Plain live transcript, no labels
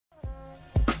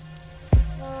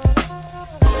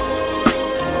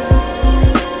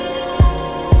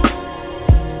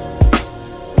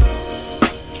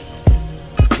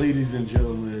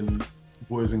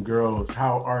boys and girls.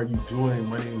 How are you doing?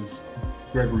 My name is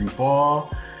Gregory Ball,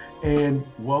 and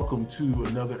welcome to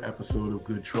another episode of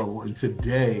Good Trouble. And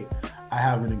today, I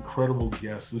have an incredible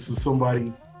guest. This is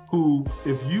somebody who,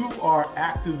 if you are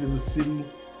active in the city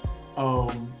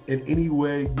in any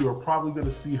way, you are probably going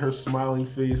to see her smiling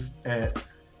face at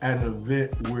an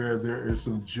event where there is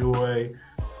some joy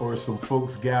or some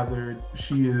folks gathered.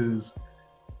 She is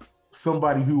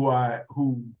somebody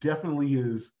who definitely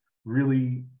is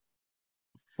really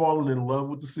fallen in love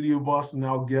with the city of Boston,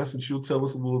 I'll guess, and she'll tell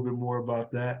us a little bit more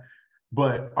about that.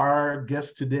 But our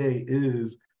guest today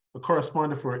is a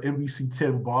correspondent for NBC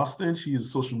 10 Boston. She is a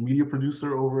social media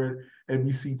producer over at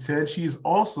NBC 10. She is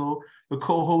also the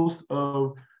co-host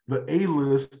of the A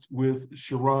List with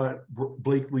Sherrod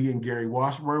Blakely and Gary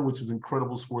Washburn, which is an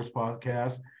incredible sports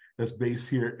podcast that's based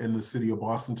here in the city of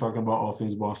Boston, talking about all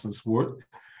things Boston sport.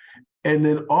 And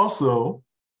then also,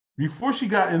 before she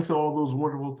got into all those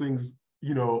wonderful things,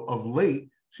 of late,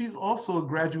 she's also a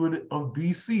graduate of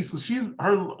BC. So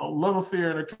her love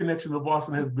affair and her connection to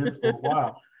Boston has been for a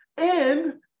while.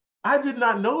 And I did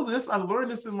not know this. I learned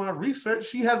this in my research.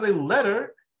 She has a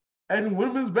letter in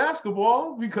women's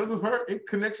basketball because of her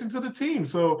connection to the team.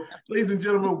 So, ladies and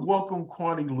gentlemen, welcome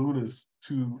Kwani A Lunis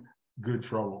to Good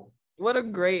Trouble. What a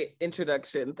great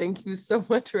introduction. Thank you so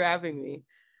much for having me.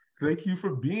 Thank you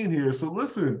for being here. So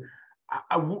listen,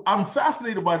 I'm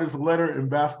fascinated by this letter in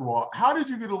basketball. How did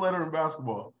you get a letter in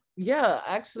basketball? Yeah,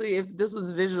 actually, if this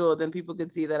was visual, then people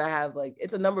could see that I have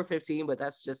it's a number 15, but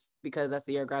that's just because that's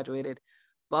the year I graduated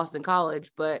Boston College.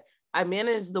 But I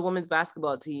managed the women's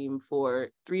basketball team for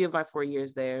 3 of my 4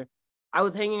 years there. I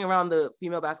was hanging around the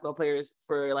female basketball players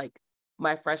for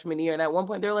my freshman year. And at one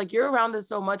point they're like, you're around us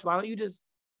so much. Why don't you just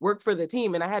work for the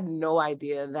team? And I had no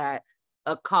idea that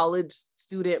a college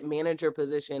student manager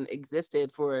position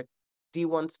existed for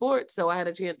D1 sports. So I had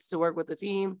a chance to work with the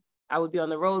team. I would be on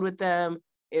the road with them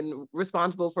and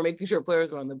responsible for making sure players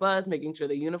were on the bus, making sure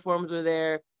the uniforms were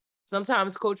there.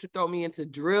 Sometimes coach would throw me into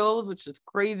drills, which is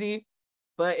crazy,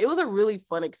 but it was a really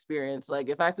fun experience.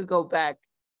 If I could go back,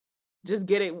 just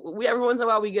get it. Every once in a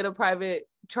while we get a private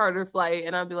charter flight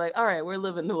and I'd be like, all right, we're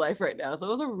living the life right now. So it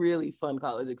was a really fun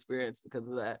college experience because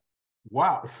of that.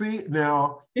 Wow. See,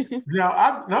 now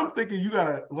I'm thinking you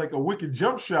got a wicked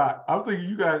jump shot. I'm thinking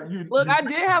you Look, I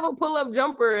did have a pull-up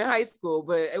jumper in high school,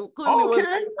 but it clearly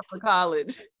wasn't for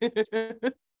college.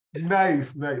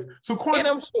 Nice. So and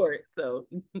I'm short, so.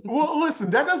 Well, listen,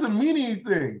 that doesn't mean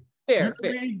anything. Fair.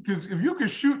 Because if you can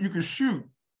shoot, you can shoot.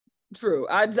 True.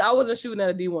 I wasn't shooting at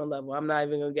a D1 level. I'm not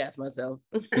even gonna gas myself.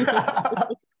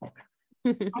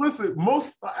 Listen,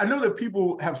 I know that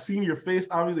people have seen your face.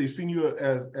 Obviously, they've seen you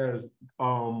as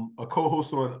a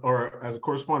co-host or as a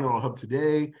correspondent on Hub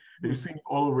Today. They've seen you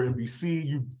all over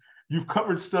NBC. You've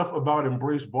covered stuff about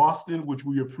Embrace Boston, which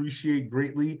we appreciate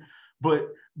greatly. But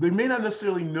they may not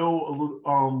necessarily know a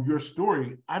little, your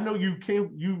story. I know you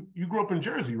grew up in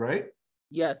Jersey, right?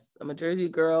 Yes, I'm a Jersey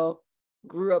girl.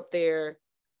 Grew up there.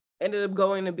 Ended up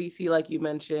going to BC, like you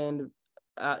mentioned.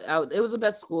 It was the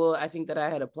best school I think that I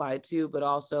had applied to, but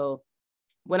also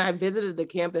when I visited the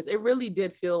campus, it really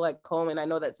did feel like home. And I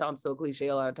know that sounds so cliche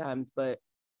a lot of times, but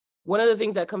one of the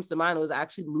things that comes to mind was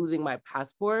actually losing my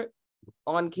passport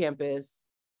on campus.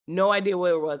 No idea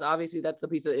what it was. Obviously, that's a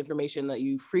piece of information that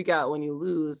you freak out when you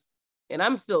lose. And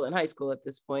I'm still in high school at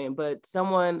this point, but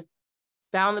someone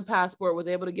found the passport, was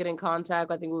able to get in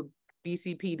contact, I think with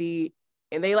BCPD,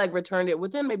 and they returned it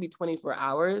within maybe 24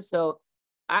 hours. So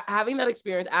having that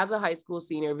experience as a high school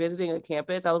senior, visiting a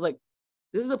campus, I was like,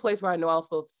 this is a place where I know I'll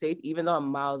feel safe, even though I'm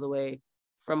miles away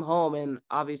from home. And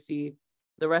obviously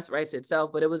the rest writes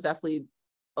itself, but it was definitely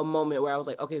a moment where I was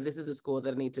like, okay, this is the school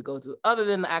that I need to go to, other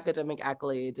than the academic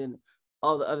accolades and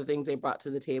all the other things they brought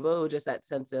to the table. It was just that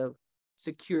sense of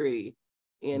security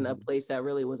in a place that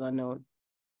really was unknown.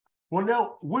 Well,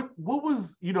 now, what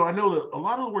was, I know that a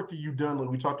lot of the work that you've done,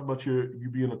 we talked about you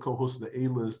being a co-host of the A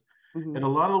List, and a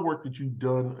lot of the work that you've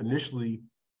done initially,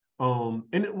 and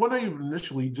not even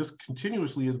initially, just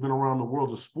continuously, has been around the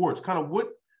world of sports. Kind of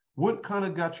what kind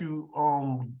of got you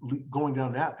going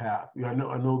down that path? I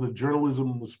know the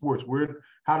journalism and the sports.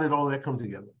 How did all that come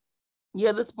together?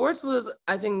 Yeah, the sports was,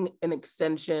 I think, an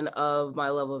extension of my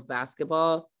love of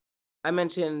basketball. I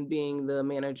mentioned being the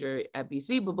manager at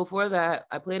BC, but before that,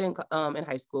 I played in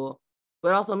high school.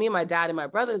 But also, me and my dad and my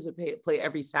brothers would play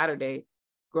every Saturday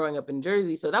growing up in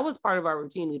Jersey. So that was part of our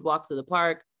routine. We'd walk to the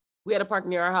park. We had a park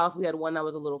near our house. We had one that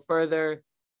was a little further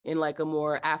in a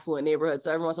more affluent neighborhood.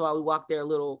 So every once in a while we walk there a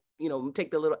little,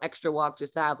 take the little extra walk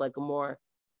just to have a more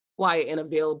quiet and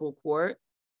available court.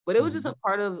 But it was just a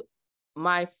part of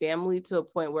my family to a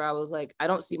point where I was like, I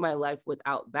don't see my life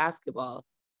without basketball.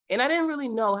 And I didn't really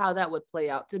know how that would play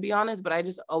out, to be honest, but I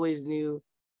just always knew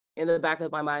in the back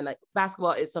of my mind, like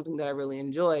basketball is something that I really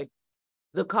enjoy.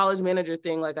 The college manager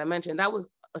thing, like I mentioned, that was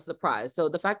a surprise. So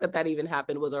the fact that that even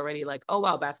happened was already like, oh,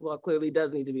 wow, basketball clearly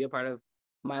does need to be a part of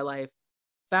my life.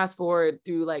 Fast forward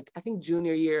through like, I think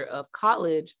junior year of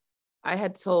college, I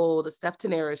had told Steph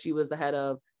Tenera, she was the head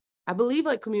of, I believe,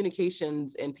 like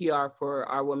communications and PR for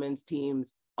our women's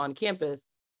teams on campus.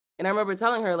 And I remember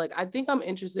telling her, like, I think I'm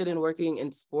interested in working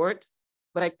in sports,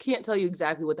 but I can't tell you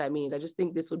exactly what that means. I just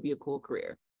think this would be a cool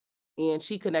career. And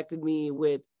she connected me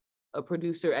with a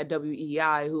producer at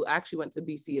WEI who actually went to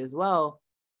BC as well,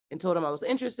 and told him I was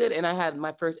interested. And I had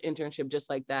my first internship just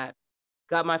like that.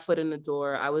 Got my foot in the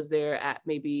door. I was there at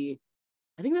maybe,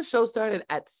 I think the show started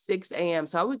at 6 a.m.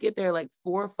 So I would get there like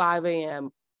 4 or 5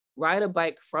 a.m., ride a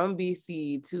bike from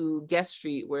BC to Guest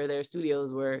Street where their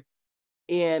studios were.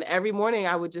 And every morning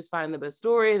I would just find the best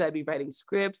stories. I'd be writing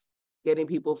scripts, getting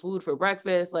people food for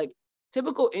breakfast, like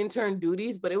typical intern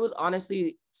duties. But it was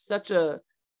honestly such a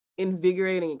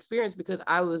invigorating experience because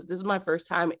this is my first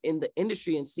time in the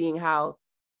industry and seeing how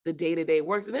the day-to-day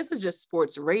worked. And this is just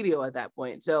sports radio at that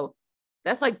point. So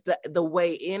that's like the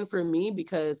way in for me,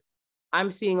 because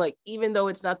I'm seeing, like, even though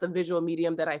it's not the visual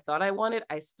medium that I thought I wanted,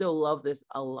 I still love this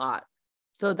a lot.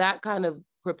 So that kind of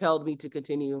propelled me to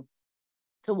continue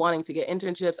to wanting to get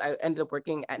internships. I ended up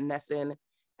working at Nesson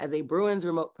as a Bruins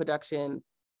remote production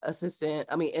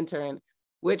intern,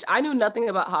 which I knew nothing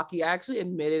about hockey. I actually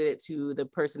admitted it to the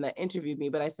person that interviewed me,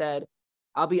 but I said,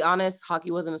 I'll be honest, hockey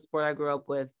wasn't a sport I grew up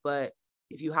with, but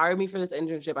if you hire me for this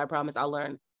internship, I promise I'll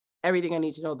learn everything I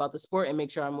need to know about the sport and make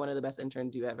sure I'm one of the best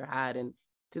interns you ever had. And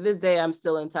to this day, I'm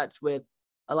still in touch with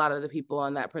a lot of the people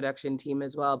on that production team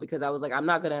as well, because I was like, I'm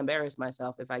not going to embarrass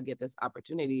myself if I get this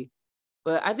opportunity.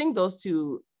 But I think those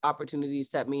two opportunities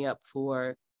set me up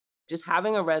for just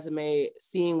having a resume,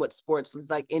 seeing what sports is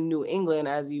like in New England,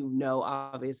 as you know,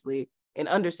 obviously, and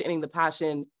understanding the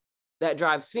passion that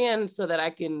drives fans so that I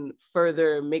can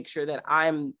further make sure that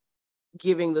I'm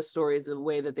giving the stories the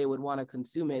way that they would want to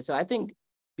consume it. So I think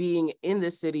being in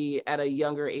the city at a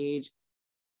younger age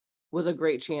was a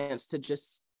great chance to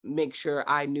just make sure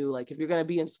I knew, like, if you're going to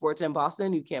be in sports in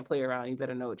Boston, you can't play around. You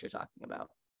better know what you're talking about.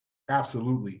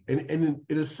 Absolutely. And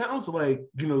it sounds like,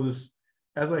 this,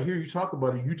 as I hear you talk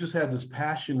about it, you just had this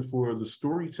passion for the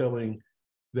storytelling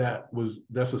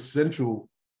that's essential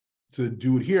to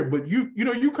do it here. But you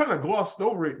kind of glossed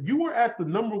over it. You were at the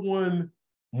number one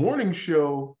morning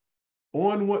show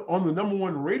on the number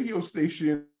one radio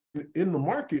station in the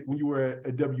market when you were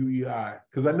at WEI.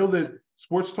 Because I know that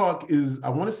sports talk is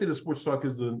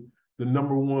the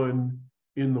number one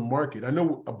in the market. I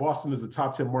know Boston is the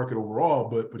top 10 market overall,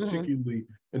 but particularly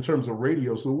in terms of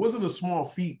radio. So it wasn't a small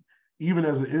feat, even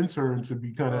as an intern, to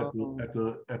be kind of at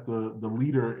the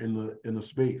leader in the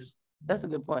space. That's a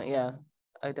good point. Yeah,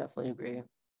 I definitely agree.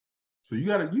 So you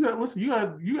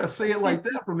gotta say it like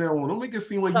that from now on. Don't make it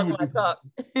seem like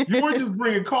you weren't just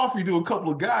bringing coffee to a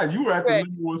couple of guys. You were at the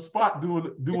number one spot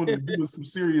doing some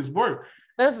serious work.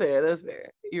 That's fair.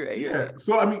 You're right. Yeah.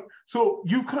 So I mean, so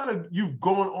you've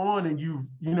gone on and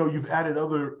you've added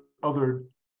other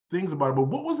things about it. But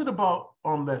what was it about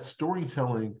that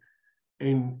storytelling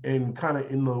and kind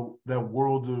of in that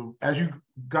world of, as you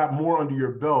got more under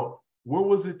your belt, what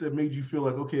was it that made you feel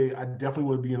like, okay, I definitely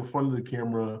want to be in front of the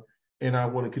camera and I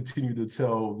want to continue to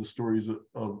tell the stories of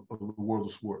the world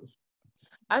of sports?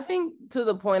 I think, to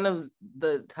the point of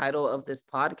the title of this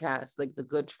podcast, like The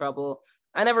Good Trouble,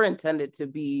 I never intended to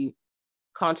be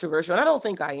controversial. And I don't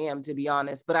think I am, to be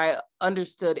honest, but I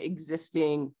understood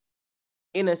existing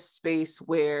in a space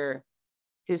where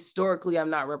historically I'm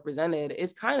not represented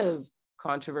is kind of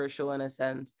controversial in a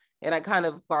sense. And I kind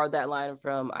of borrowed that line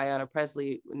from Ayanna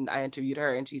Presley when I interviewed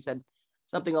her, and she said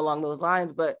something along those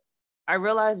lines. But I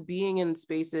realized being in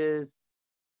spaces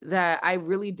that I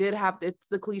really did have, it's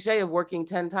the cliche of working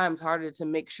 10 times harder to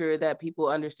make sure that people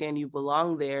understand you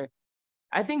belong there.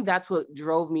 I think that's what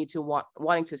drove me to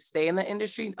wanting to stay in the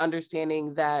industry,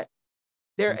 understanding that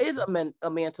there is a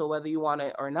mantle, whether you want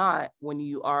it or not, when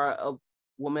you are a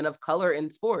woman of color in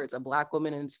sports, a Black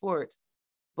woman in sports.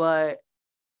 But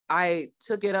I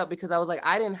took it up because I was like,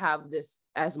 I didn't have this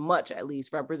as much, at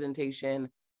least, representation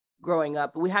growing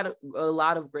up. We had a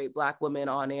lot of great Black women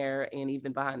on air and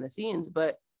even behind the scenes,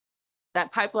 but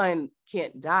that pipeline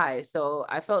can't die. So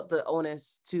I felt the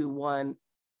onus to, one,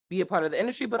 be a part of the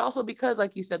industry, but also because,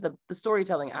 like you said, the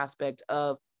storytelling aspect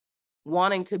of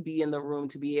wanting to be in the room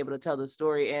to be able to tell the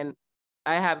story. And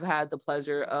I have had the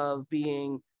pleasure of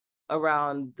being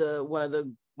around one of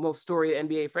the most storied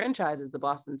NBA franchises, the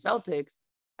Boston Celtics,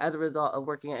 as a result of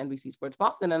working at NBC Sports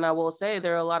Boston. And I will say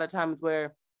there are a lot of times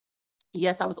where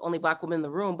yes, I was the only Black woman in the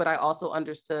room, but I also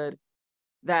understood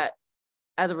that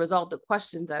as a result, the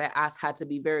questions that I asked had to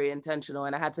be very intentional.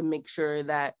 And I had to make sure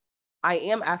that I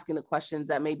am asking the questions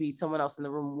that maybe someone else in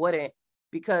the room wouldn't,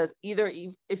 because either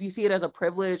if you see it as a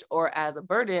privilege or as a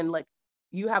burden, like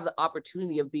you have the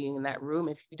opportunity of being in that room.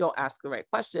 If you don't ask the right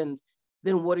questions,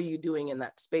 then what are you doing in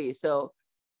that space? So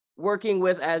working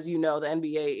with, as you know, the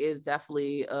NBA is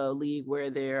definitely a league where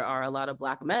there are a lot of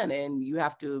Black men, and you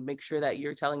have to make sure that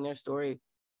you're telling their story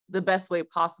the best way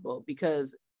possible.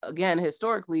 Because again,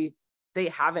 historically, they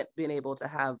haven't been able to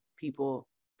have people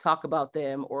talk about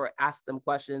them or ask them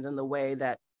questions in the way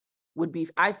that would be,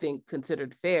 I think,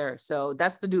 considered fair. So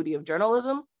that's the duty of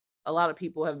journalism. A lot of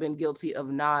people have been guilty of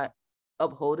not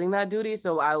upholding that duty.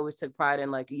 So I always took pride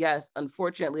in, like, yes,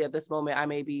 unfortunately, at this moment, I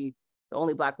may be the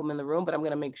only Black woman in the room, but I'm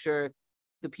going to make sure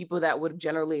the people that would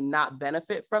generally not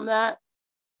benefit from that,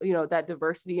 you know, that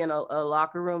diversity in a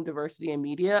locker room, diversity in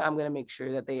media, I'm going to make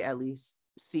sure that they at least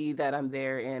see that I'm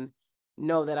there and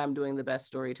know that I'm doing the best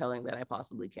storytelling that I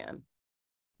possibly can.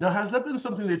 Now, has that been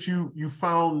something that you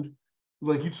found,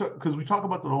 like because we talk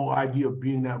about the whole idea of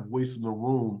being that voice in the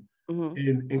room,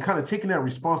 Mm-hmm. and kind of taking that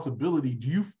responsibility?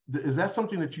 Is that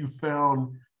something that you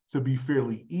found to be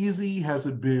fairly easy? Has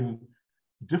it been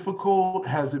difficult?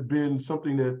 Has it been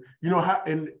something that,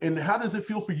 and how does it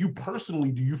feel for you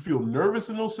personally? Do you feel nervous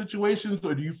in those situations,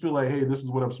 or do you feel like, hey, this is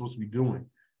what I'm supposed to be doing?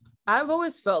 I've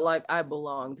always felt like I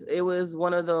belonged. It was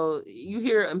one of those, you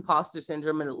hear imposter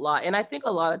syndrome a lot. And I think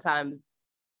a lot of times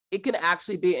it can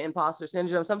actually be imposter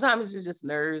syndrome. Sometimes it's just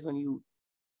nerves when you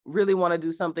really want to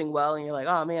do something well and you're like,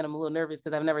 oh man, I'm a little nervous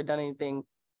because I've never done anything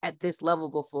at this level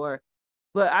before.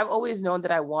 But I've always known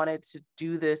that I wanted to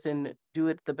do this and do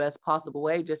it the best possible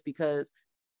way, just because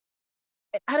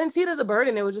I didn't see it as a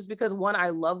burden. It was just because, one, I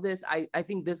love this. I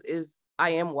think I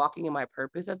am walking in my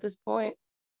purpose at this point.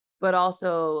 But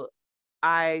also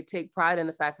I take pride in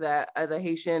the fact that as a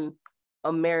Haitian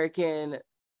American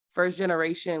first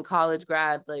generation college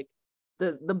grad, like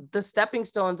the stepping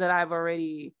stones that I've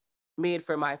already made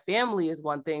for my family is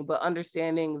one thing, but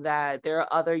understanding that there are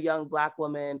other young Black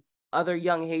women, other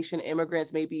young Haitian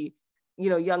immigrants, maybe,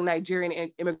 young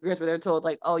Nigerian immigrants, where they're told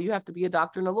like, oh, you have to be a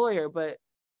doctor and a lawyer. But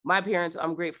my parents,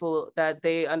 I'm grateful that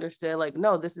they understood, like,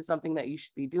 no, this is something that you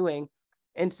should be doing.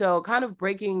 And so kind of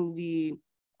breaking the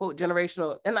quote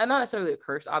generational, and not necessarily a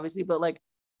curse, obviously, but like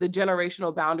the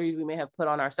generational boundaries we may have put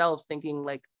on ourselves, thinking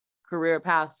like career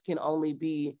paths can only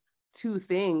be two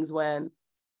things, when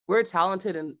we're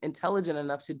talented and intelligent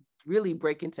enough to really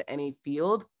break into any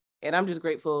field. And I'm just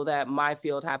grateful that my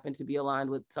field happened to be aligned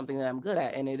with something that I'm good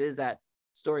at, and it is that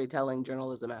storytelling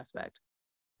journalism aspect.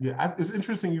 Yeah, it's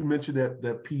interesting you mentioned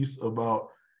that piece about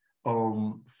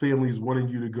families wanting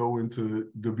you to go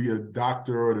to be a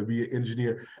doctor or to be an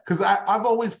engineer, because I've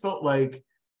always felt like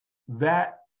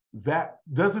that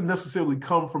doesn't necessarily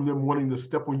come from them wanting to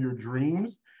step on your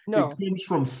dreams. No. It comes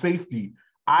from safety.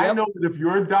 I know that if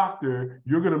you're a doctor,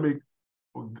 you're going to make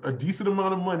a decent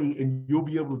amount of money and you'll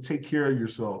be able to take care of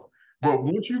yourself. But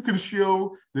once you can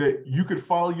show that you could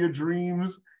follow your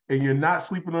dreams and you're not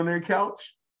sleeping on their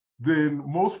couch, then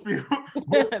most of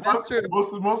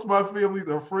my families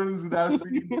or friends that I've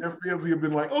seen, their families have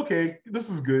been like, okay, this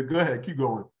is good. Go ahead, keep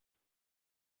going.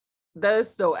 That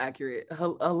is so accurate.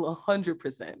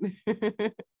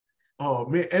 100%. Oh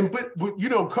man, but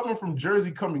coming from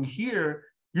Jersey, coming here,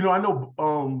 I know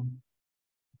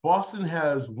Boston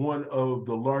has one of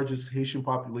the largest Haitian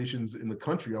populations in the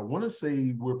country. I want to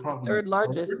say we're probably third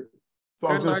largest. So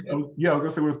I was going to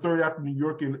say we're third after New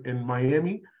York and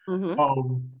Miami. Mm-hmm.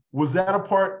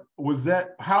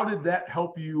 How did that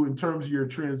help you in terms of your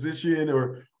transition,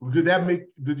 or did that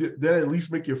at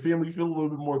least make your family feel a little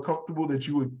bit more comfortable that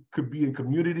you could be in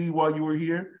community while you were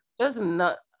here? That's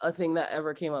not a thing that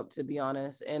ever came up, to be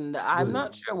honest. And I'm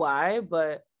not sure why,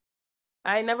 but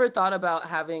I never thought about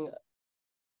having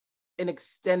an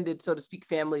extended, so to speak,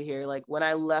 family here. Like when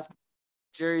I left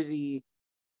Jersey,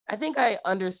 I think I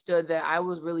understood that I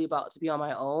was really about to be on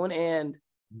my own. And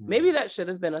maybe that should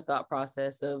have been a thought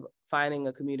process of finding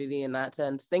a community in that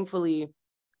sense. Thankfully,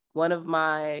 one of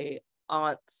my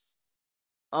aunts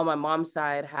on my mom's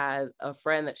side had a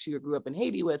friend that she grew up in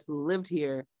Haiti with who lived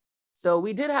here. So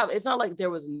we did have, it's not like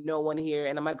there was no one here.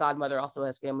 And my godmother also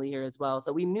has family here as well.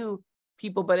 So we knew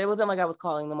people, but it wasn't like I was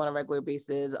calling them on a regular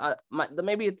basis.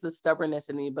 Maybe it's the stubbornness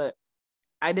in me, but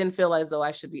I didn't feel as though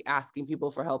I should be asking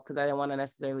people for help because I didn't want to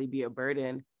necessarily be a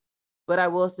burden. But I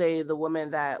will say the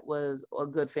woman that was a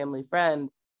good family friend,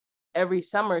 every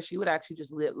summer, she would actually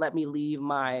just let me leave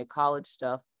my college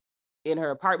stuff in her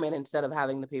apartment instead of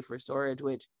having to pay for storage,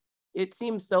 which it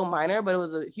seemed so minor, but it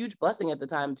was a huge blessing at the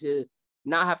time to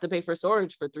not have to pay for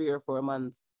storage for 3 or 4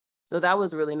 months. So that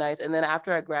was really nice. And then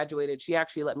after I graduated, she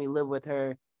actually let me live with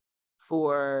her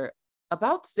for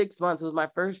about 6 months. It was my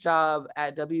first job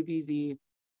at WBZ.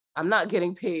 I'm not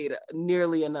getting paid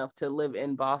nearly enough to live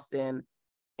in Boston.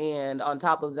 And on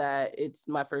top of that, it's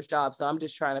my first job. So I'm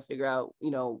just trying to figure out,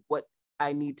 what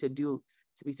I need to do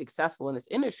to be successful in this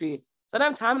industry. So I don't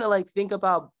have time to like think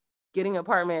about getting an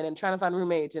apartment and trying to find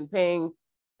roommates and paying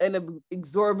an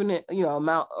exorbitant,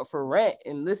 amount for rent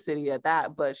in this city at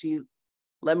that. But she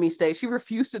let me stay. She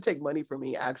refused to take money from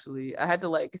me, actually. I had to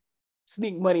like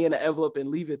sneak money in an envelope and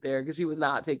leave it there because she was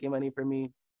not taking money from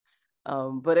me.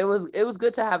 But it was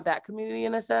good to have that community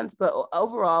in a sense. But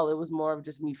overall, it was more of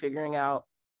just me figuring out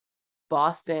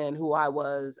Boston, who I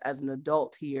was as an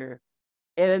adult here.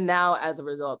 And now as a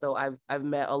result, though, I've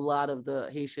met a lot of the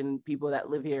Haitian people that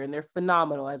live here, and they're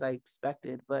phenomenal as I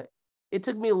expected. But it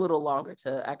took me a little longer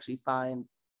to actually find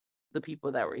the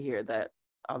people that were here that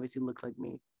obviously looked like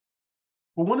me.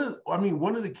 Well,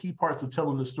 one of the key parts of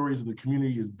telling the stories of the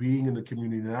community is being in the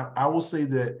community. And I will say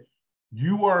that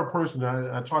you are a person,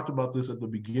 I talked about this at the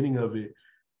beginning of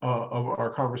our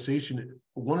conversation.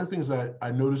 One of the things that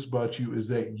I noticed about you is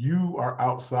that you are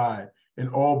outside in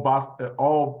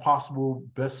all possible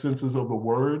best senses of the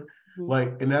word. Mm-hmm.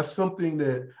 Like, and that's something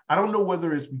that I don't know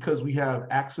whether it's because we have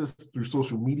access through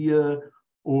social media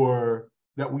or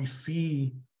that we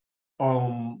see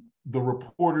the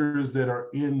reporters that are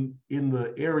in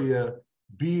the area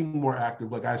being more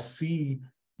active. Like I see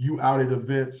you out at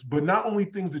events, but not only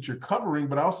things that you're covering,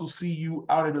 but I also see you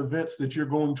out at events that you're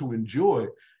going to enjoy.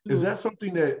 Mm-hmm. Is that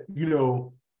something that,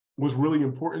 was really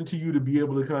important to you to be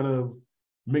able to kind of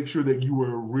make sure that you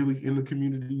were really in the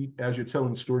community as you're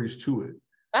telling stories to it?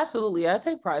 Absolutely. I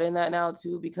take pride in that now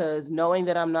too, because knowing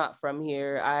that I'm not from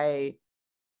here, I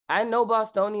know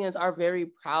Bostonians are very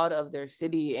proud of their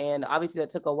city. And obviously that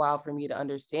took a while for me to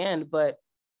understand. But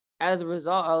as a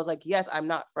result, I was like, yes, I'm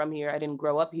not from here. I didn't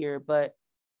grow up here. But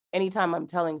anytime I'm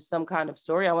telling some kind of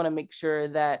story, I want to make sure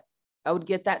that I would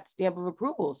get that stamp of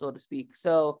approval, so to speak.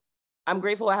 So I'm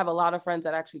grateful I have a lot of friends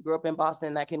that actually grew up in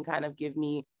Boston that can kind of give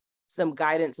me some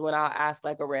guidance when I'll ask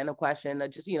like a random question to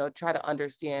just, try to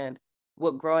understand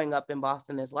what growing up in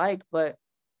Boston is like. But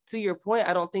to your point,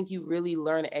 I don't think you really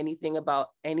learn anything about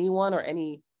anyone or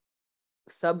any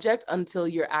subject until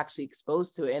you're actually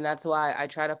exposed to it. And that's why I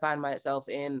try to find myself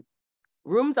in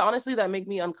rooms, honestly, that make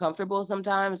me uncomfortable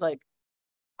sometimes. Like,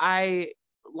 I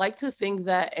like to think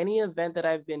that any event that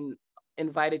I've been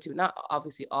invited to, not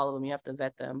obviously all of them, you have to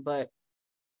vet them, but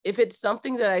if it's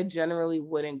something that I generally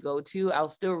wouldn't go to, I'll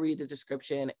still read the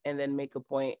description and then make a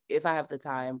point, if I have the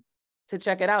time, to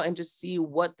check it out and just see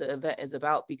what the event is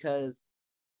about, because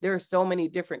there are so many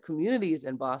different communities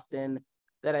in Boston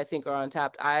that I think are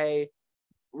untapped. I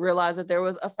realized that there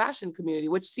was a fashion community,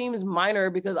 which seems minor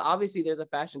because obviously there's a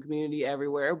fashion community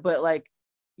everywhere, but like,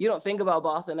 you don't think about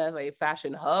Boston as a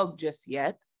fashion hub just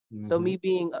yet. Mm-hmm. So me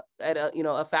being at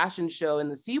a fashion show in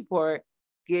the Seaport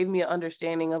gave me an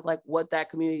understanding of like what that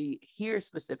community here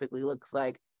specifically looks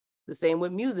like. The same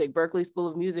with music. Berklee School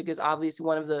of Music is obviously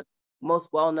one of the most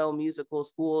well-known musical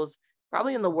schools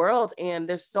probably in the world. And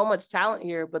there's so much talent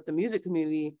here, but the music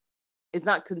community is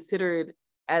not considered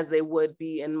as they would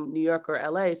be in New York or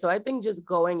LA. So I think just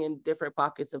going in different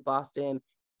pockets of Boston,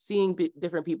 seeing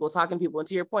different people, talking to people, and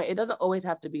to your point, it doesn't always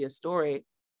have to be a story,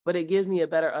 but it gives me a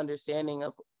better understanding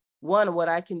of, one, what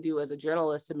I can do as a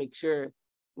journalist to make sure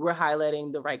we're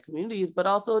highlighting the right communities, but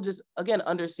also just, again,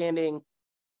 understanding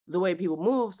the way people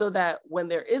move so that when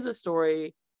there is a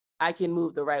story, I can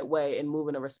move the right way and move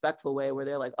in a respectful way where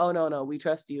they're like, oh, no, we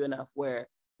trust you enough where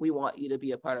we want you to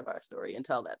be a part of our story and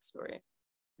tell that story.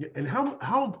 Yeah, and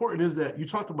how important is that? You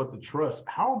talked about the trust.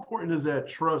 How important is that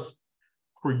trust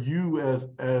for you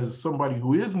as somebody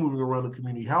who is moving around the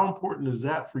community? How important is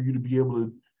that for you to be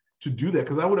able to do that?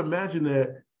 Because I would imagine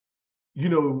that,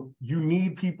 you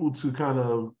need people to kind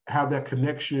of have that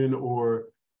connection or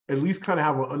at least kind of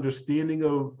have an understanding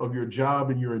of your job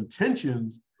and your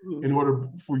intentions in order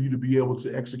for you to be able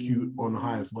to execute on the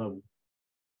highest level.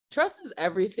 Trust is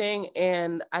everything.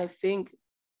 And I think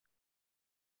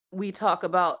we talk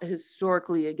about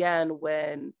historically, again,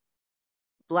 when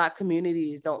Black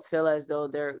communities don't feel as though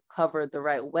they're covered the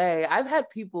right way. I've had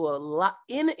people a lot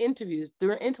in interviews in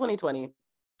 2020.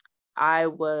 I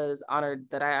was honored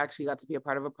that I actually got to be a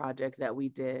part of a project that we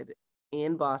did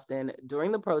in Boston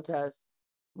during the protests.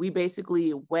 We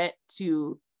basically went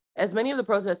to as many of the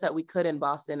protests that we could in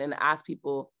Boston and asked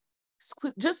people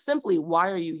just simply, why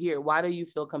are you here? Why do you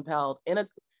feel compelled in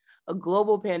a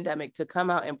global pandemic to come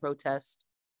out and protest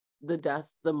the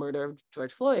murder of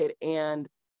George Floyd? And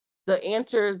the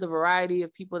answers, the variety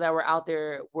of people that were out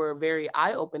there were very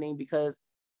eye-opening because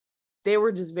they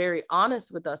were just very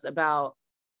honest with us about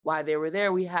why they were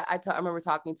there. I remember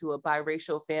talking to a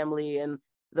biracial family, and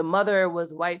the mother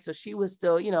was white, so she was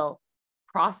still,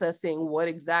 processing what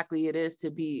exactly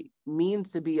it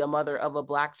means to be a mother of a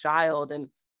Black child. And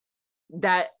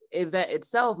that event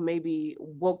itself maybe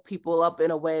woke people up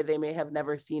in a way they may have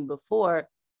never seen before.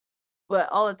 But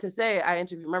all to say,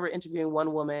 remember interviewing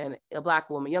one woman, a Black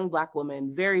woman, young Black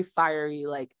woman, very fiery,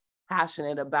 like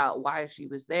passionate about why she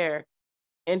was there.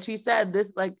 And she said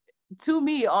this like to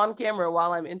me on camera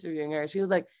while I'm interviewing her. She was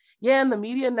like, yeah, and the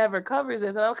media never covers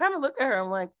this. And I kind of look at her, I'm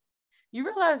like, you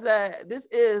realize that this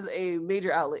is a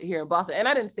major outlet here in Boston. And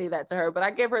I didn't say that to her, but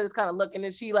I gave her this kind of look, and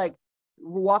then she like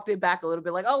walked it back a little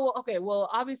bit like, oh, well, okay, well,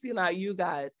 obviously not you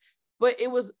guys. But it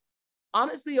was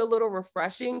honestly a little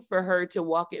refreshing for her to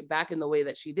walk it back in the way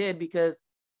that she did, because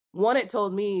one, it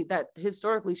told me that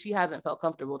historically she hasn't felt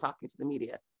comfortable talking to the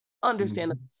media,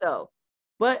 understandably so.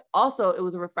 But also it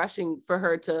was refreshing for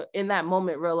her to, in that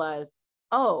moment, realize,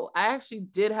 oh, I actually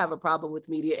did have a problem with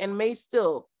media and may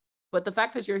still, but the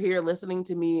fact that you're here listening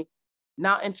to me,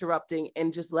 not interrupting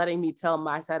and just letting me tell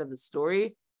my side of the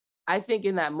story, I think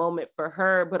in that moment for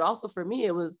her, but also for me,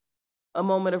 it was a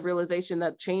moment of realization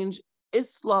that change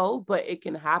is slow, but it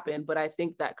can happen. But I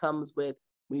think that comes with,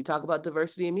 when you talk about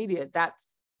diversity in media,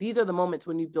 these are the moments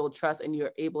when you build trust and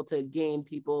you're able to gain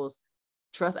people's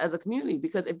trust as a community.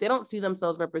 Because if they don't see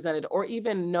themselves represented, or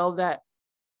even know that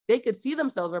they could see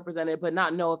themselves represented, but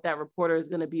not know if that reporter is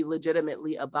going to be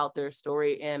legitimately about their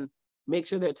story and make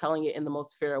sure they're telling it in the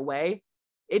most fair way,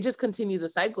 it just continues a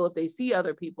cycle if they see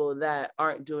other people that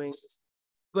aren't doing this.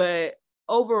 But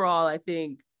overall, I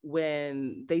think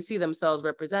when they see themselves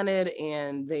represented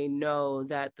and they know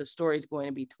that the story is going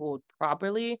to be told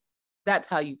properly, that's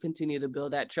how you continue to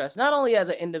build that trust, not only as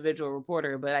an individual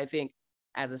reporter, but I think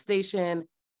as a station,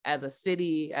 as a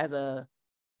city, as a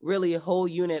really whole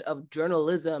unit of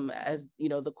journalism, as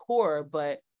the core.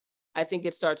 But I think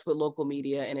it starts with local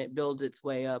media and it builds its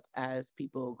way up as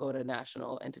people go to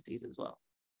national entities as well.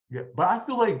 Yeah, but I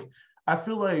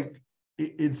feel like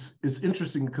it's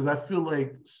interesting because I feel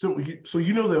like so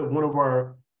that one of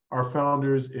our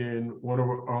founders and one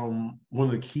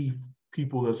of the key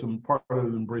people that's in part of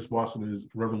Embrace Boston is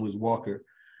Reverend Liz Walker.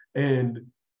 And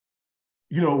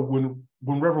when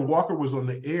Reverend Walker was on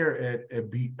the air at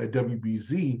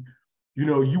WBZ,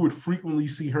 you would frequently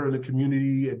see her in the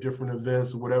community at different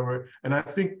events or whatever. And I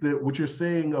think that what you're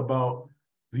saying about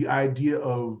the idea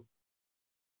of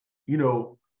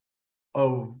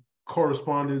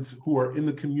correspondents who are in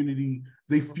the community,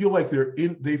 they feel like they're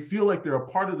a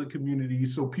part of the community.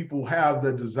 So people have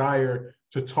the desire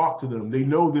to talk to them. They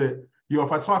know that,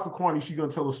 if I talk to Kwani, she's going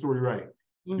to tell the story right.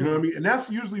 Mm-hmm. You know what I mean? And that's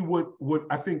usually what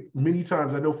I think many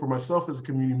times, I know for myself as a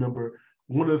community member,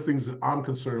 one of the things that I'm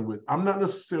concerned with. I'm not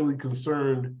necessarily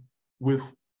concerned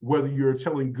with whether you're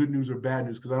telling good news or bad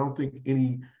news, because I don't think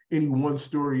any one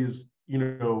story is,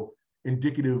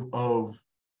 indicative of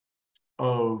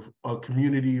a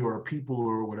community or a people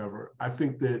or whatever. I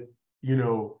think that,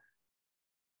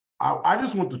 I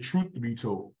just want the truth to be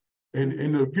told. And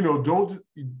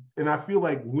and I feel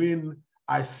like when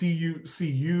I see you,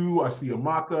 I see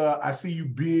Amaka, I see you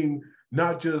being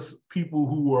not just people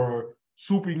who are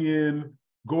swooping in,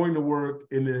 going to work,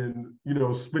 and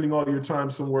then, spending all your time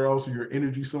somewhere else or your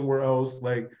energy somewhere else.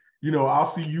 Like, I'll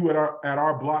see you at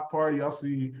our block party. I'll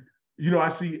see, I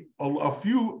see a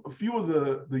few of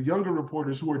the younger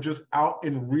reporters who are just out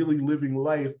and really living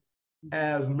life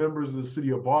as members of the city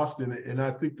of Boston. And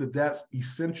I think that that's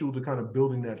essential to kind of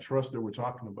building that trust that we're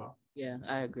talking about. Yeah,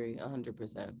 I agree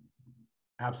 100%.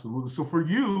 Absolutely. So for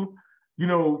you,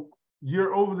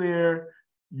 you're over there,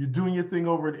 you're doing your thing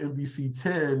over at NBC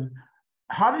 10.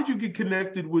 How did you get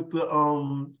connected with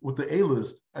the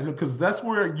A-list? I know, because that's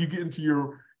where you get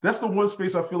into that's the one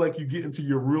space I feel like you get into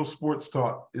your real sports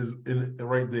talk is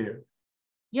right there.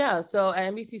 Yeah, so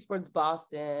at NBC Sports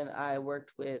Boston, I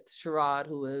worked with Sherrod,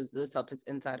 who was the Celtics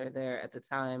insider there at the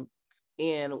time.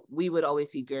 And we would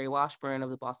always see Gary Washburn of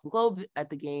the Boston Globe at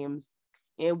the games.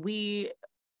 And we,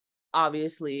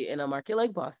 obviously, in a market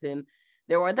like Boston,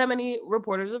 there weren't that many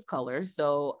reporters of color.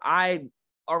 So I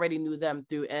already knew them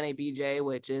through NABJ,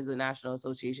 which is the National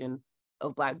Association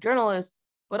of Black Journalists.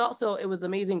 But also, it was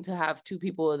amazing to have two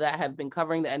people that have been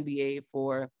covering the NBA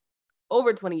for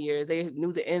over 20 years. They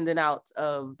knew the ins and outs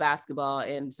of basketball.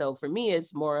 And so for me,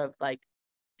 it's more of like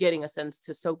getting a sense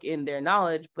to soak in their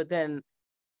knowledge. But then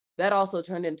that also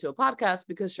turned into a podcast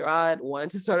because Sherrod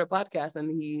wanted to start a podcast and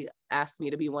he asked me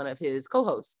to be one of his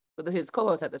co-hosts, his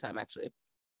co-host at the time, actually.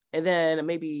 And then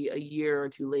maybe a year or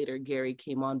two later, Gary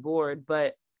came on board.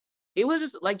 But it was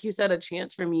just, like you said, a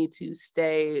chance for me to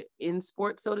stay in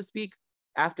sports, so to speak.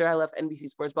 After I left NBC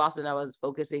Sports Boston, I was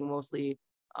focusing mostly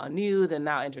on news and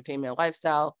now entertainment and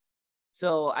lifestyle.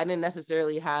 So I didn't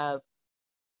necessarily have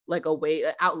like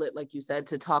an outlet, like you said,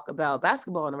 to talk about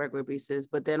basketball on a regular basis.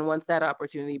 But then once that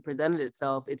opportunity presented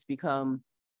itself, it's become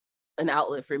an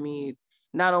outlet for me,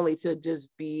 not only to just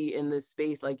be in this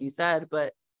space, like you said,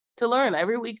 but to learn.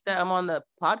 Every week that I'm on the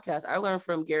podcast, I learn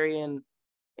from Gary and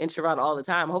Sherrod all the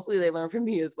time. Hopefully they learn from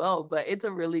me as well. But it's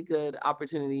a really good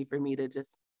opportunity for me to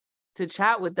just to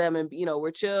chat with them, and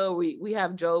we're chill. We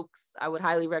have jokes. I would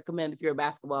highly recommend, if you're a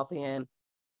basketball fan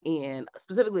and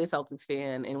specifically a Celtics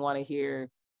fan and want to hear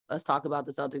us talk about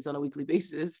the Celtics on a weekly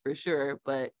basis, for sure.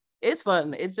 But it's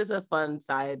fun. It's just a fun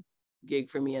side gig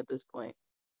for me at this point.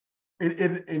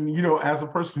 And as a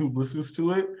person who listens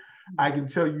to it, I can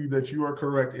tell you that you are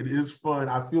correct. It is fun.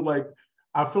 I feel like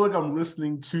I'm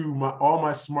listening to all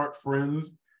my smart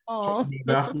friends talk about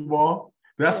basketball.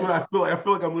 That's what I feel like. I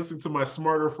feel like I'm listening to my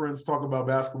smarter friends talk about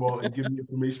basketball and give me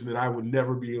information that I would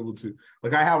never be able to.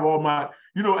 Like, I have all my,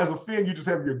 as a fan, you just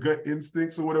have your gut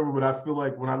instincts or whatever. But I feel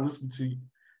like when I listen to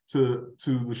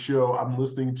the show, I'm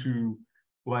listening to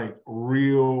like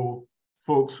real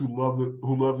folks who love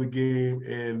the game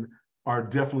and are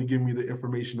definitely giving me the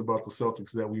information about the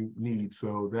Celtics that we need.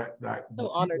 So that so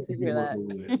honored to hear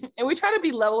that. And we try to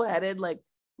be level-headed. Like,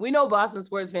 we know Boston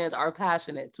sports fans are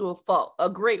passionate to a fault, a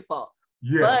great fault.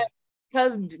 Yes. But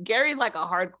because Gary's like a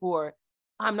hardcore,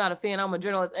 I'm not a fan, I'm a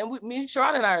journalist. And me,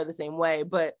 Sharon and I are the same way.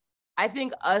 But I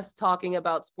think us talking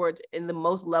about sports in the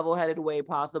most level-headed way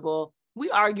possible,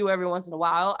 we argue every once in a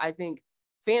while. I think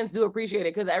fans do appreciate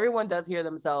it because everyone does hear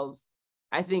themselves.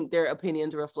 I think their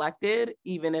opinions reflected,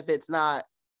 even if it's not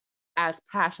as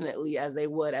passionately as they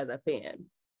would as a fan.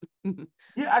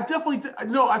 Yeah, I definitely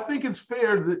no. I think it's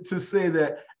fair to say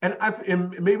that,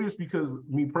 and maybe it's because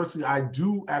me personally, I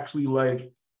do actually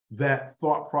like that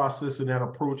thought process and that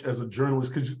approach as a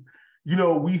journalist, because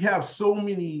we have so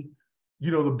many.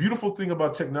 The beautiful thing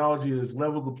about technology is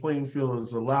leveled the playing field and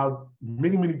has allowed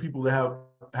many people to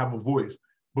have a voice.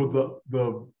 But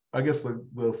the I guess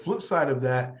the flip side of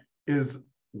that is,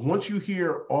 once you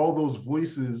hear all those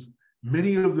voices,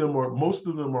 most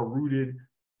of them are rooted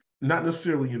not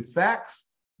necessarily in facts,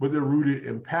 but they're rooted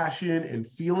in passion and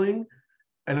feeling.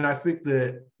 And I think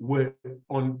that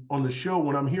on the show,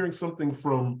 when I'm hearing something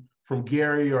from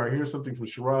Gary, or I hear something from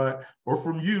Sherrod or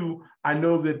from you, I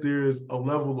know that there's a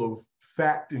level of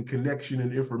fact and connection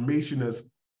and information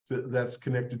that's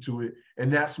connected to it.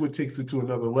 And that's what takes it to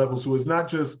another level. So it's not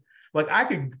just like, I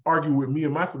could argue with me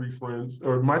and my three friends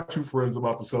or my two friends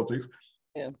about the Celtics,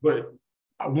 but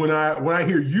when I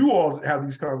hear you all have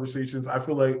these conversations, I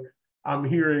feel like I'm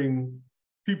hearing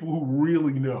people who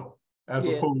really know, as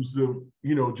opposed to,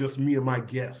 just me and my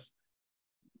guests.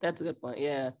 That's a good point.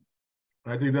 Yeah.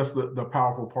 I think that's the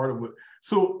powerful part of it.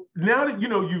 So now that,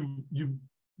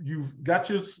 you've got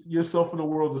yourself in the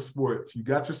world of sports, you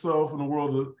got yourself in the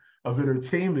world of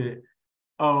entertainment,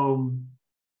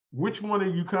 which one are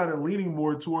you kind of leaning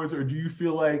more towards, or do you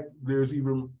feel like there's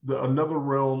even another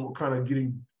realm kind of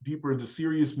getting deeper into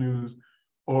serious news?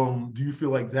 Do you feel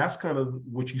like that's kind of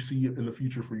what you see in the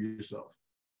future for yourself?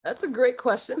 That's a great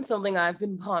question, something I've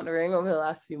been pondering over the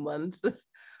last few months.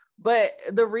 But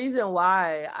the reason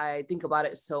why I think about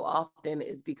it so often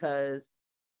is because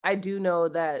I do know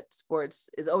that sports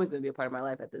is always going to be a part of my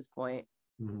life at this point.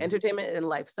 Mm-hmm. Entertainment and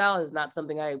lifestyle is not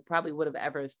something I probably would have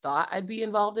ever thought I'd be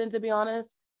involved in, to be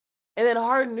honest. And then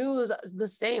hard news, the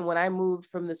same. When I moved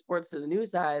from the sports to the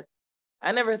news side,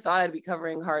 I never thought I'd be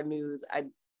covering hard news. As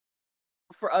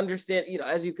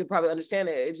you could probably understand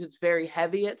it, it's just very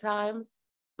heavy at times,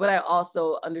 but I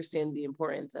also understand the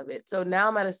importance of it. So now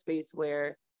I'm at a space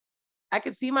where I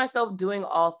could see myself doing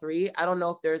all three. I don't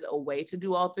know if there's a way to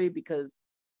do all three, because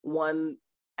one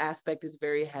aspect is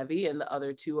very heavy and the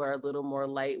other two are a little more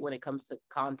light when it comes to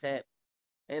content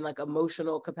and like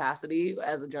emotional capacity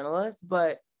as a journalist.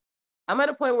 But I'm at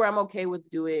a point where I'm okay with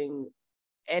doing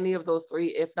any of those three,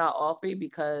 if not all three,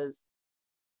 because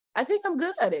I think I'm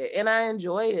good at it and I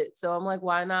enjoy it. So I'm like,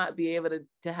 why not be able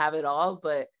to have it all?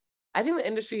 But I think the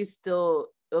industry is still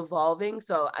evolving.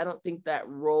 So I don't think that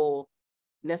role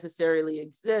necessarily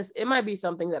exists. It might be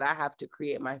something that I have to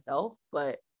create myself,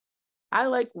 but I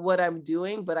like what I'm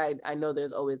doing, but I know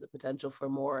there's always a potential for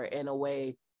more in a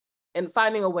way, and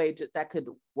finding a way that could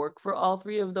work for all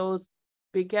three of those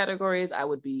big categories, I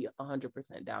would be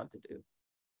 100% down to do.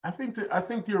 I think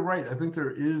you're right. I think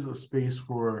there is a space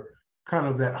for kind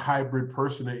of that hybrid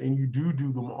person, and you do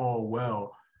them all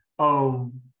well.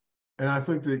 And I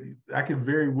think that I could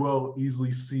very well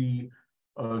easily see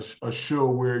a show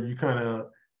where you kind of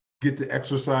get to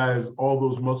exercise all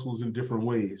those muscles in different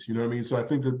ways. You know what I mean? So I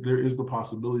think that there is the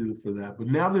possibility for that. But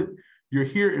now that you're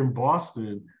here in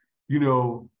Boston, you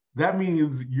know, that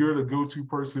means you're the go-to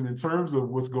person in terms of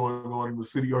what's going on in the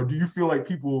city. Or do you feel like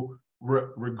people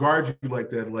regard you like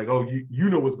that? Like, oh, you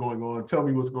know what's going on. Tell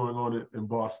me what's going on in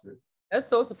Boston. That's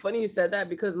so funny you said that,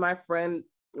 because my friend,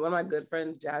 one of my good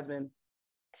friends, Jasmine,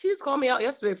 she just called me out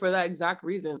yesterday for that exact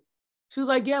reason. She was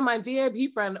like, yeah, my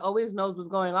VIP friend always knows what's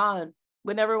going on,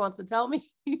 but never wants to tell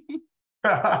me. So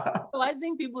I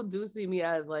think people do see me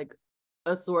as like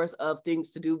a source of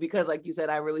things to do, because like you said,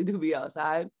 I really do be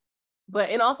outside.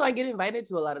 And also I get invited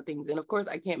to a lot of things. And of course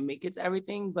I can't make it to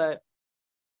everything, but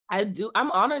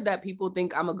I'm honored that people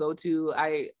think I'm a go-to.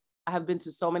 I have been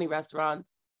to so many restaurants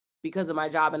because of my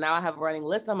job. And now I have a running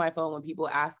list on my phone when people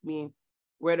ask me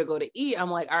where to go to eat. I'm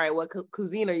like, all right, what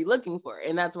cuisine are you looking for?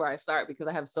 And that's where I start, because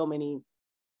I have so many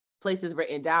places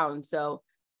written down. So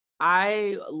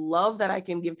I love that I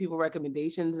can give people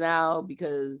recommendations now,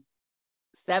 because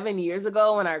 7 years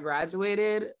ago when I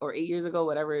graduated, or 8 years ago,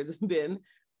 whatever it's been,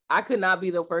 I could not be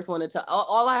the first one to tell.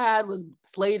 All I had was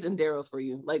Slade's and Daryl's for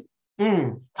you. Like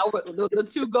the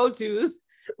two go-tos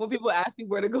when people ask me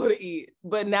where to go to eat.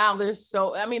 But now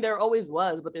there always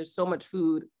was, but there's so much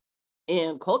food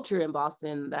and culture in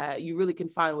Boston that you really can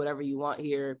find whatever you want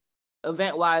here.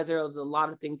 Event-wise, there's a lot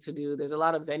of things to do. There's a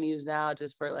lot of venues now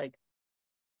just for like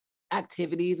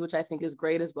activities, which I think is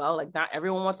great as well. Like not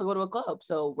everyone wants to go to a club,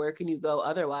 so where can you go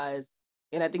otherwise?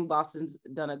 And I think Boston's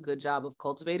done a good job of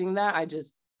cultivating that.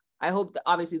 I hope that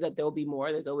obviously that there'll be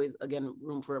more. There's always, again,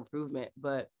 room for improvement,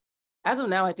 but as of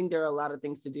now, I think there are a lot of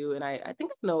things to do, and I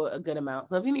think I know a good amount.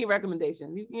 So if you need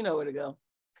recommendations, you know where to go.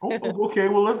 Okay,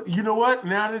 well, you know what?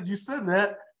 Now that you said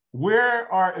that,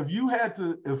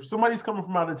 if somebody's coming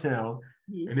from out of town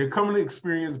and they're coming to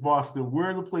experience Boston,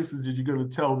 where are the places that you're going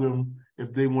to tell them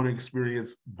if they want to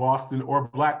experience Boston or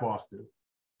Black Boston?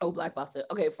 Oh, Black Boston.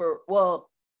 Okay,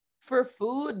 for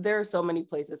food, there are so many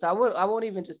places. I won't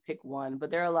even just pick one, but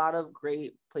there are a lot of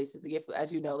great places to get food.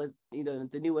 As you know, there's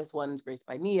the newest one is Grace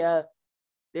by Nia.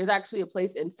 There's actually a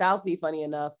place in Southie, funny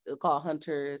enough, called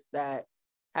Hunters, that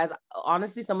has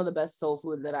honestly some of the best soul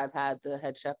food that I've had. The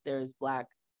head chef there is Black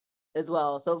as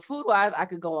well. So food wise, I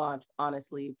could go on,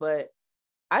 honestly, but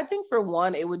I think for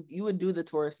one, you would do the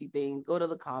touristy things, go to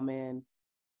the Common,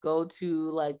 go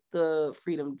to like the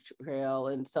Freedom Trail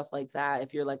and stuff like that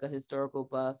if you're like a historical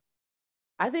buff.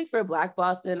 I think for Black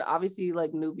Boston, obviously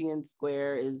like Nubian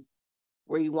Square is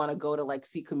where you want to go to like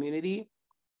see community.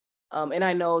 And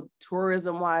I know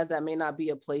tourism wise, that may not be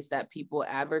a place that people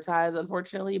advertise,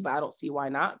 unfortunately, but I don't see why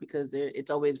not, because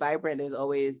it's always vibrant. There's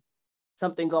always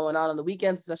something going on the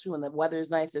weekends, especially when the weather's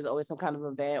nice. There's always some kind of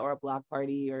event or a block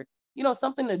party or,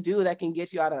 something to do that can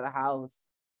get you out of the house.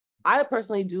 I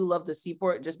personally do love the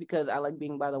Seaport just because I like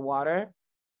being by the water.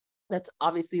 That's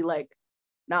obviously like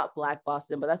not Black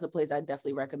Boston, but that's a place I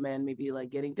definitely recommend, maybe like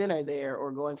getting dinner there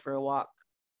or going for a walk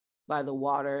by the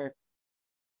water.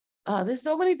 There's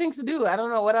so many things to do. I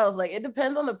don't know what else. Like it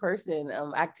depends on the person,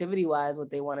 activity wise,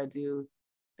 what they want to do.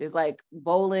 There's like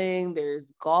bowling,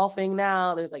 there's golfing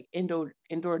now, there's like indoor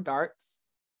darts.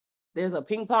 There's a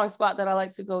ping pong spot that I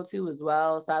like to go to as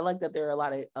well. So I like that there are a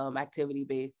lot of activity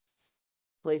based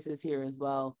places here as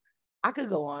well. I could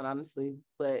go on, honestly,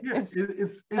 but yeah,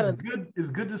 it's good. It's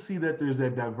good to see that there's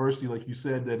that diversity, like you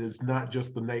said, that it's not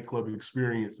just the nightclub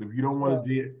experience. If you don't want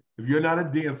to if you're not a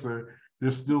dancer,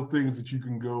 there's still things that you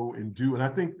can go and do. And I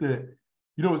think that,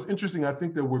 it's interesting. I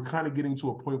think that we're kind of getting to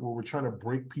a point where we're trying to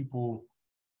break people,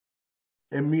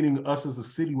 and meaning us as a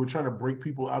city, we're trying to break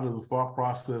people out of the thought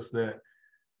process that,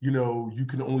 you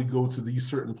can only go to these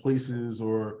certain places,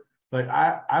 or like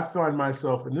I find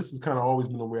myself, and this has kind of always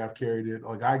been the way I've carried it,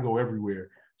 like I go everywhere.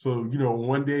 So,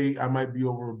 one day I might be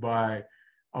over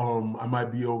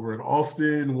in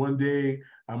Austin. One day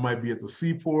I might be at the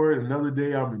Seaport. Another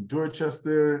day I'm in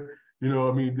Dorchester.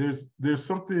 There's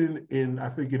something I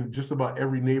think in just about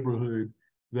every neighborhood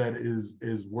that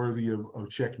is worthy of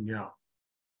checking out.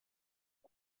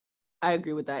 I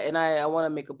agree with that. And I want to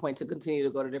make a point to continue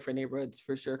to go to different neighborhoods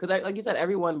for sure. Because like you said,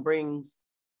 everyone brings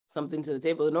something to the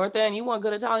table. The North End, you want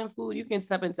good Italian food, you can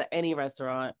step into any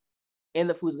restaurant and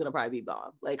the food's going to probably be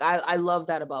bomb. Like I love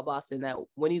that about Boston, that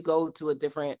when you go to a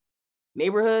different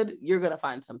neighborhood, you're going to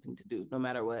find something to do no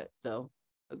matter what. So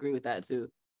agree with that too.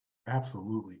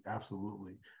 Absolutely.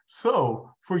 Absolutely.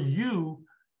 So for you,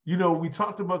 we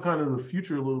talked about kind of the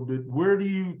future a little bit. Where do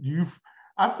you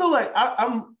I feel like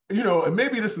I'm, and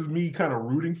maybe this is me kind of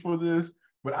rooting for this,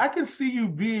 but I can see you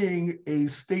being a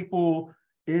staple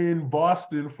in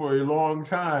Boston for a long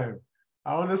time.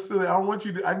 I don't want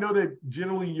you to, I know that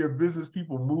generally your business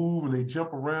people move and they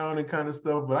jump around and kind of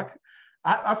stuff, but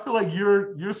I feel like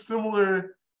you're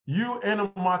similar. You and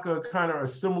Amaka kind of are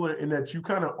similar in that you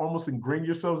kind of almost ingrain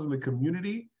yourselves in the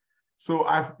community. So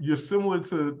you're similar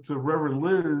to Reverend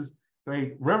Liz.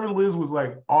 Like Reverend Liz was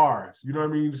like ours, you know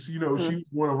what I mean? She was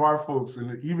one of our folks.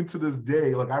 And even to this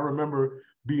day, like I remember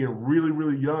being really,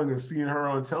 really young and seeing her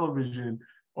on television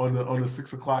on the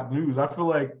 6 o'clock news. I feel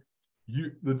like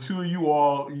the two of you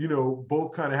all,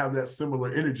 both kind of have that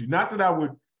similar energy. Not that I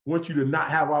would want you to not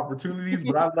have opportunities,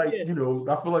 but I like, I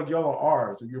feel like y'all are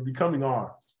ours, or you're becoming ours.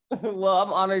 Well,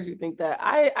 I'm honored you think that.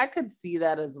 I could see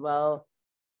that as well.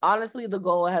 Honestly, the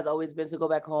goal has always been to go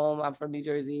back home. I'm from New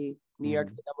Jersey. New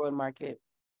York's the number one market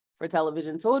for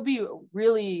television. So it'd be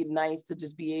really nice to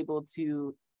just be able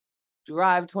to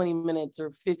drive 20 minutes or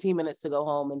 15 minutes to go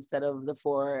home instead of the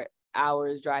 4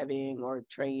 hours driving or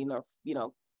train or,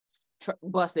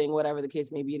 busing, whatever the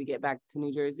case may be, to get back to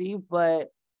New Jersey. But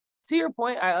to your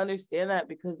point, I understand that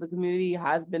because the community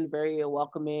has been very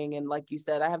welcoming. And like you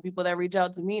said, I have people that reach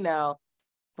out to me now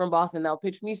from Boston. They'll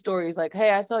pitch me stories like,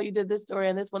 hey, I saw you did this story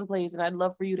in this one place and I'd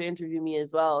love for you to interview me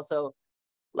as well. So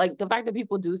like the fact that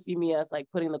people do see me as like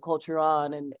putting the culture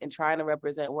on and trying to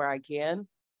represent where I can,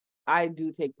 I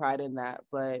do take pride in that.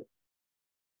 But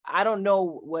I don't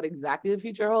know what exactly the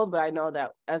future holds, but I know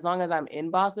that as long as I'm in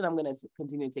Boston, I'm going to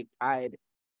continue to take pride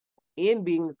in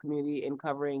being this community and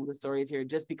covering the stories here,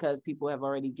 just because people have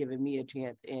already given me a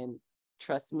chance and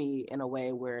trust me in a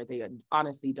way where they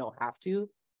honestly don't have to.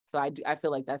 So I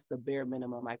feel like that's the bare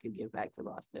minimum I could give back to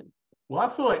Boston. Well, I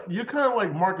feel like you're kind of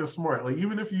like Marcus Smart. Like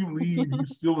even if you leave, you're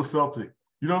still a Celtic.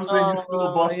 You know what I'm saying? You're still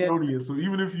a Bostonian. Yeah. So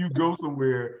even if you go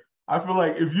somewhere, I feel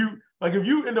like if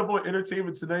you end up on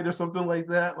Entertainment Tonight or something like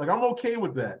that, like I'm okay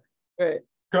with that. Right.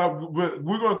 But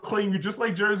we're gonna claim you just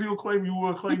like Jersey will claim you.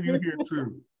 We'll claim you here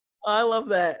too. I love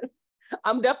that.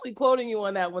 I'm definitely quoting you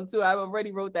on that one too. I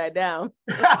already wrote that down.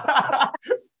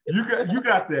 You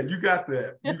got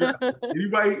that.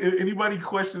 Anybody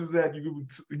questions that, you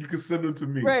can send them to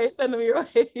me. Right, send them your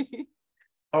way.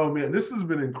 Oh man, this has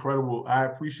been incredible. I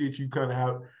appreciate you kind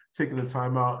of taking the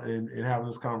time out and having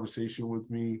this conversation with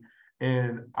me.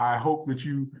 And I hope that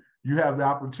you have the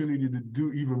opportunity to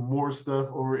do even more stuff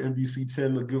over NBC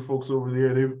 10. The good folks over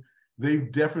there,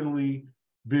 they've definitely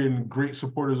been great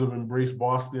supporters of Embrace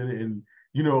Boston. And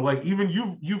like even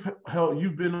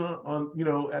you've been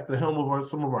on at the helm of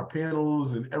some of our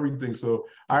panels and everything. So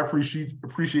I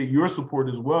appreciate your support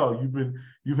as well.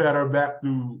 You've had our back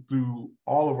through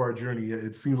all of our journey.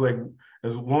 It seems like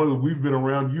as long as we've been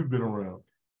around, you've been around.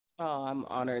 Oh, I'm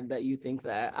honored that you think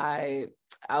that.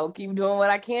 I'll keep doing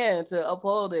what I can to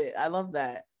uphold it. I love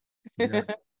that. Yeah.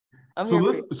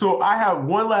 So I have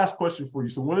one last question for you.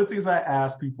 So one of the things I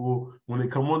ask people when they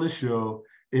come on the show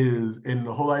is, and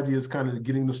the whole idea is kind of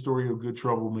getting the story of good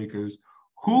troublemakers.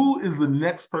 Who is the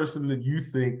next person that you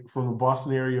think from the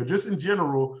Boston area, just in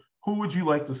general, who would you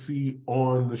like to see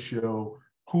on the show?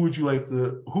 Who is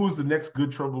the next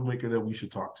good troublemaker that we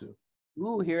should talk to?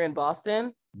 Ooh, here in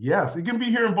Boston? Yes, it can be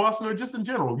here in Boston or just in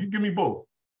general. You give me both.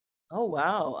 Oh,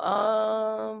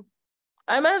 wow.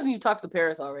 I imagine you talked to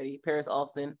Paris already, Paris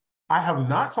Alston. I have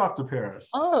not talked to Paris.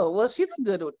 Oh, well, she's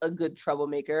a good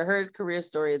troublemaker. Her career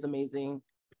story is amazing.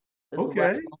 Okay. Well.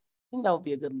 I think that would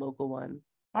be a good local one.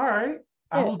 All right.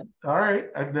 Yeah. All right.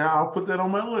 Now I'll put that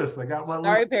on my list. I got my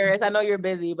list. Sorry, Paris. I know you're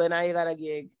busy, but now you got a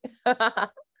gig.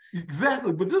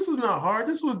 Exactly. But this is not hard.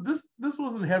 This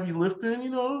wasn't heavy lifting,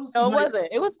 No, it wasn't.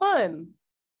 It was fun.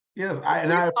 Yes, I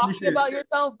appreciate about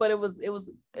yourself, but it was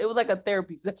like a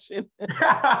therapy session.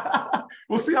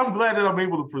 Well, see, I'm glad that I'm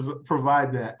able to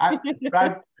provide that.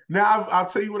 I'll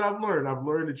tell you what I've learned. I've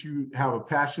learned that you have a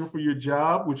passion for your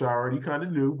job, which I already kind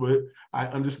of knew, but I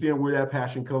understand where that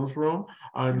passion comes from.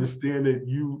 I understand that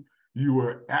you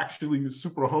were actually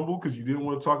super humble because you didn't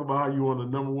want to talk about how you were on the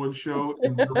number one show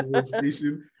in the number one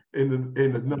station in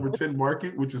the number 10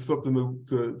 market, which is something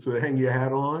to hang your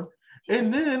hat on.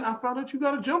 And then I found out you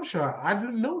got a jump shot. I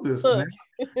didn't know this.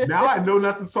 Now I know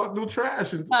not to talk no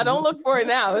trash. I don't look for it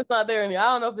now. It's not there anymore. I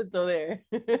don't know if it's still there.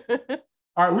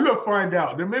 All right, we're gonna find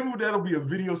out. Then maybe that'll be a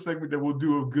video segment that we'll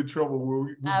do of Good Trouble where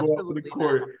we go out to the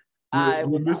court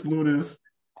with Miss Lunis.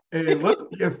 And let's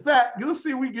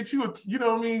see if we get you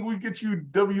we get you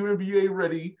WNBA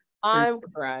ready. I'm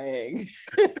crying.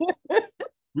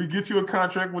 We get you a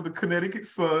contract with the Connecticut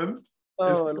Suns.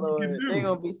 Oh Lord, they're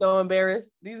gonna be so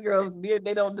embarrassed. These girls,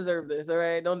 they don't deserve this. All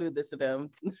right, don't do this to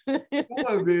them.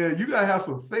 Oh man, you gotta have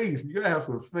some faith.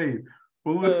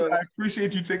 Well, listen, I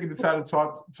appreciate you taking the time to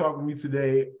talk with me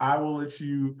today. I will let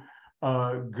you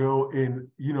go, and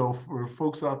for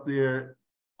folks out there,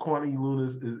 Kwani A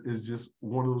Lunis is just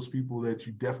one of those people that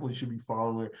you definitely should be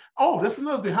following. Oh, that's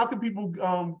another thing. How can people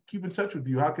keep in touch with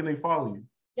you? How can they follow you?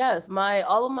 Yes,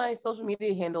 all of my social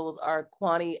media handles are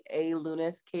Kwani A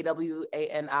Lunis,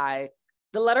 Kwani.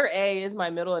 The letter A is my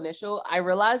middle initial. I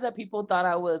realized that people thought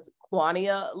I was Kwani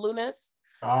A Lunis.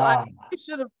 So I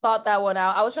should have thought that one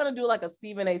out. I was trying to do like a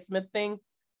Stephen A. Smith thing.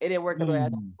 It didn't work the way I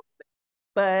thought.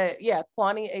 But yeah,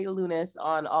 Kwani A Lunis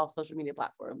on all social media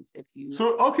platforms. If you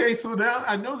so now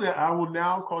I know that I will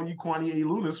now call you Kwani A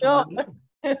Lunis from now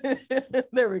on.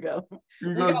 There we go.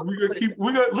 We're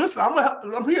gonna listen.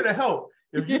 I'm here to help.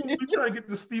 If you trying to get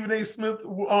the Stephen A. Smith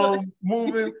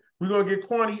moving, we're gonna get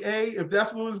Kwani A. If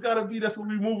that's what it's gotta be, that's what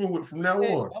we're moving with from now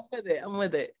on. I'm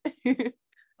with it.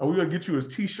 And we're gonna get you a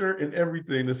t-shirt and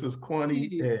everything that says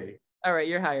Kwani A. All right,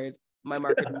 you're hired. My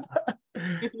marketing.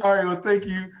 All right, well, thank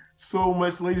you so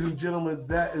much, ladies and gentlemen.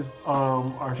 That is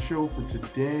our show for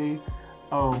today.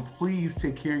 Please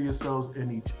take care of yourselves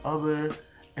and each other,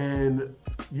 and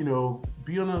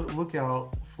be on the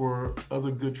lookout for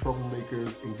other good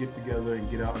troublemakers, and get together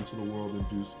and get out into the world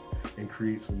and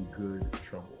create some good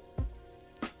trouble.